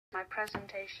my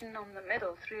presentation on the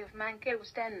middle three of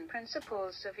Mankew's 10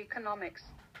 principles of economics.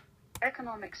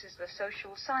 Economics is the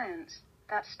social science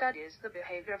that studies the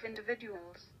behavior of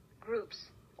individuals, groups,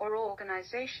 or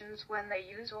organizations when they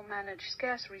use or manage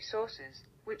scarce resources,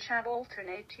 which have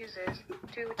alternate uses,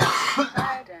 to achieve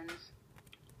desired ends.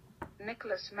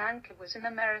 Nicholas Mankiw was an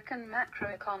American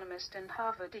macroeconomist and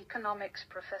Harvard economics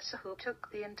professor who took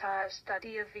the entire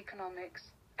study of economics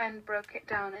and broke it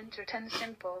down into 10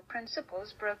 simple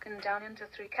principles broken down into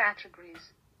 3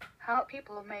 categories: how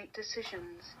people make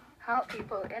decisions, how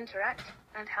people interact,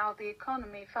 and how the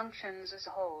economy functions as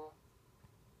a whole.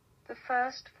 The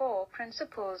first 4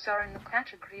 principles are in the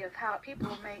category of how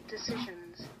people make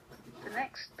decisions. The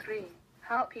next 3,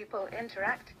 how people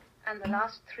interact, and the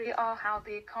last 3 are how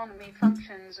the economy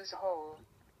functions as a whole.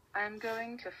 I am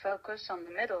going to focus on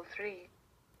the middle 3.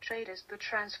 Trade is the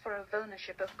transfer of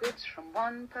ownership of goods from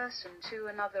one person to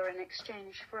another in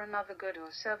exchange for another good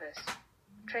or service.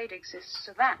 Trade exists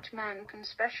so that man can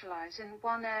specialize in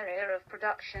one area of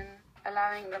production,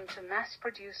 allowing them to mass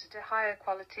produce at a higher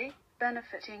quality,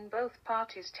 benefiting both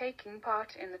parties taking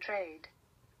part in the trade.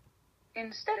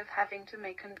 Instead of having to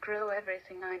make and grow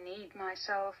everything I need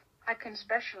myself, I can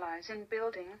specialize in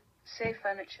building, say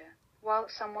furniture, while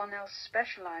someone else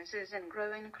specializes in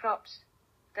growing crops.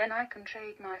 Then I can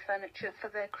trade my furniture for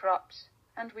their crops,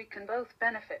 and we can both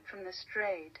benefit from this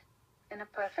trade. In a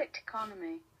perfect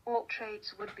economy, all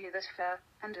trades would be this fair,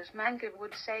 and as Mankiw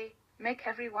would say, make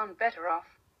everyone better off.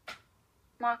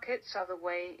 Markets are the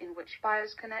way in which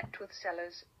buyers connect with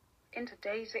sellers. In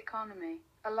today's economy,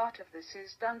 a lot of this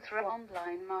is done through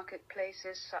online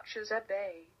marketplaces such as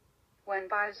eBay. When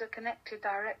buyers are connected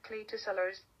directly to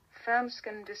sellers, firms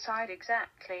can decide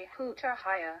exactly who to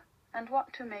hire and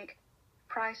what to make.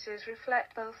 Prices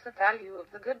reflect both the value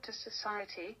of the good to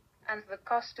society and the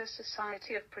cost to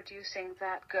society of producing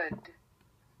that good.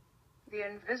 The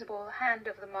invisible hand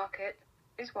of the market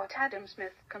is what Adam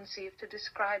Smith conceived to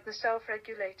describe the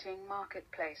self-regulating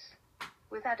marketplace.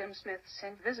 With Adam Smith's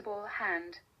invisible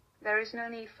hand, there is no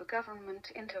need for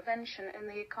government intervention in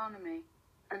the economy.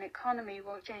 An economy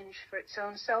will change for its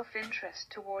own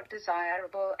self-interest toward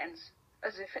desirable ends,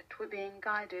 as if it were being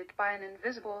guided by an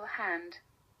invisible hand.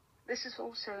 This is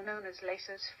also known as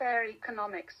laissez-faire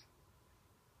economics.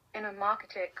 In a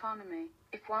market economy,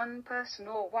 if one person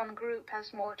or one group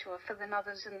has more to offer than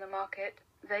others in the market,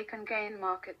 they can gain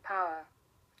market power.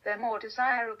 Their more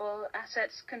desirable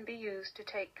assets can be used to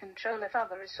take control of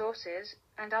other resources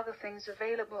and other things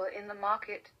available in the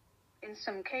market. In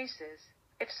some cases,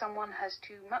 if someone has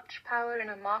too much power in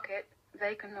a market,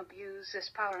 they can abuse this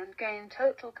power and gain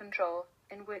total control,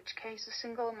 in which case a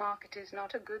single market is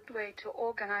not a good way to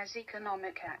organize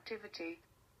economic activity.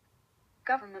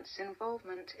 Government's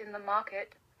involvement in the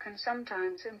market can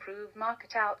sometimes improve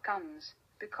market outcomes,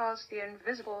 because the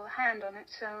invisible hand on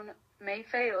its own may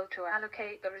fail to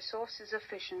allocate the resources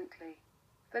efficiently.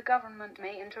 The government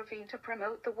may intervene to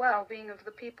promote the well-being of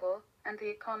the people and the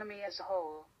economy as a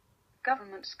whole.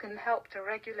 Governments can help to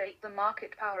regulate the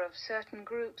market power of certain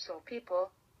groups or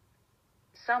people.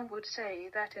 Some would say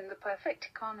that in the perfect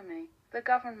economy, the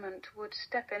government would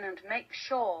step in and make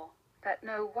sure that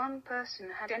no one person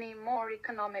had any more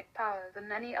economic power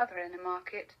than any other in a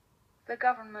market. The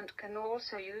government can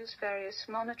also use various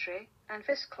monetary and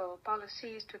fiscal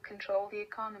policies to control the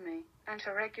economy and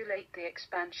to regulate the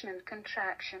expansion and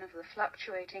contraction of the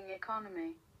fluctuating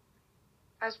economy.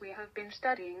 As we have been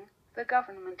studying, the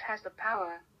government has the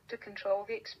power to control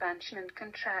the expansion and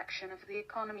contraction of the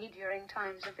economy during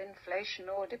times of inflation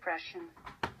or depression.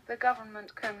 The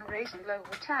government can raise and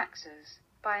lower taxes,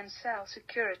 buy and sell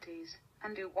securities,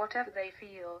 and do whatever they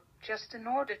feel, just in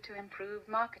order to improve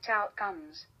market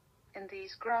outcomes. In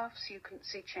these graphs you can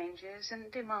see changes in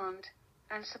demand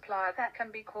and supply that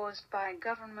can be caused by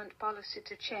government policy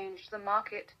to change the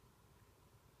market.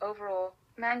 Overall,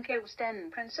 Mankew's 10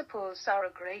 principles are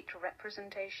a great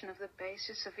representation of the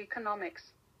basis of economics.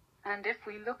 And if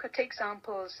we look at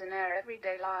examples in our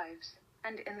everyday lives,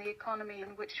 and in the economy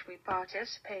in which we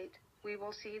participate, we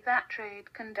will see that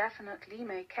trade can definitely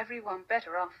make everyone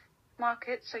better off.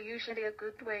 Markets are usually a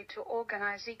good way to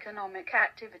organize economic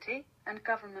activity, and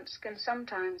governments can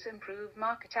sometimes improve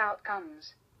market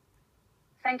outcomes.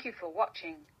 Thank you for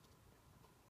watching.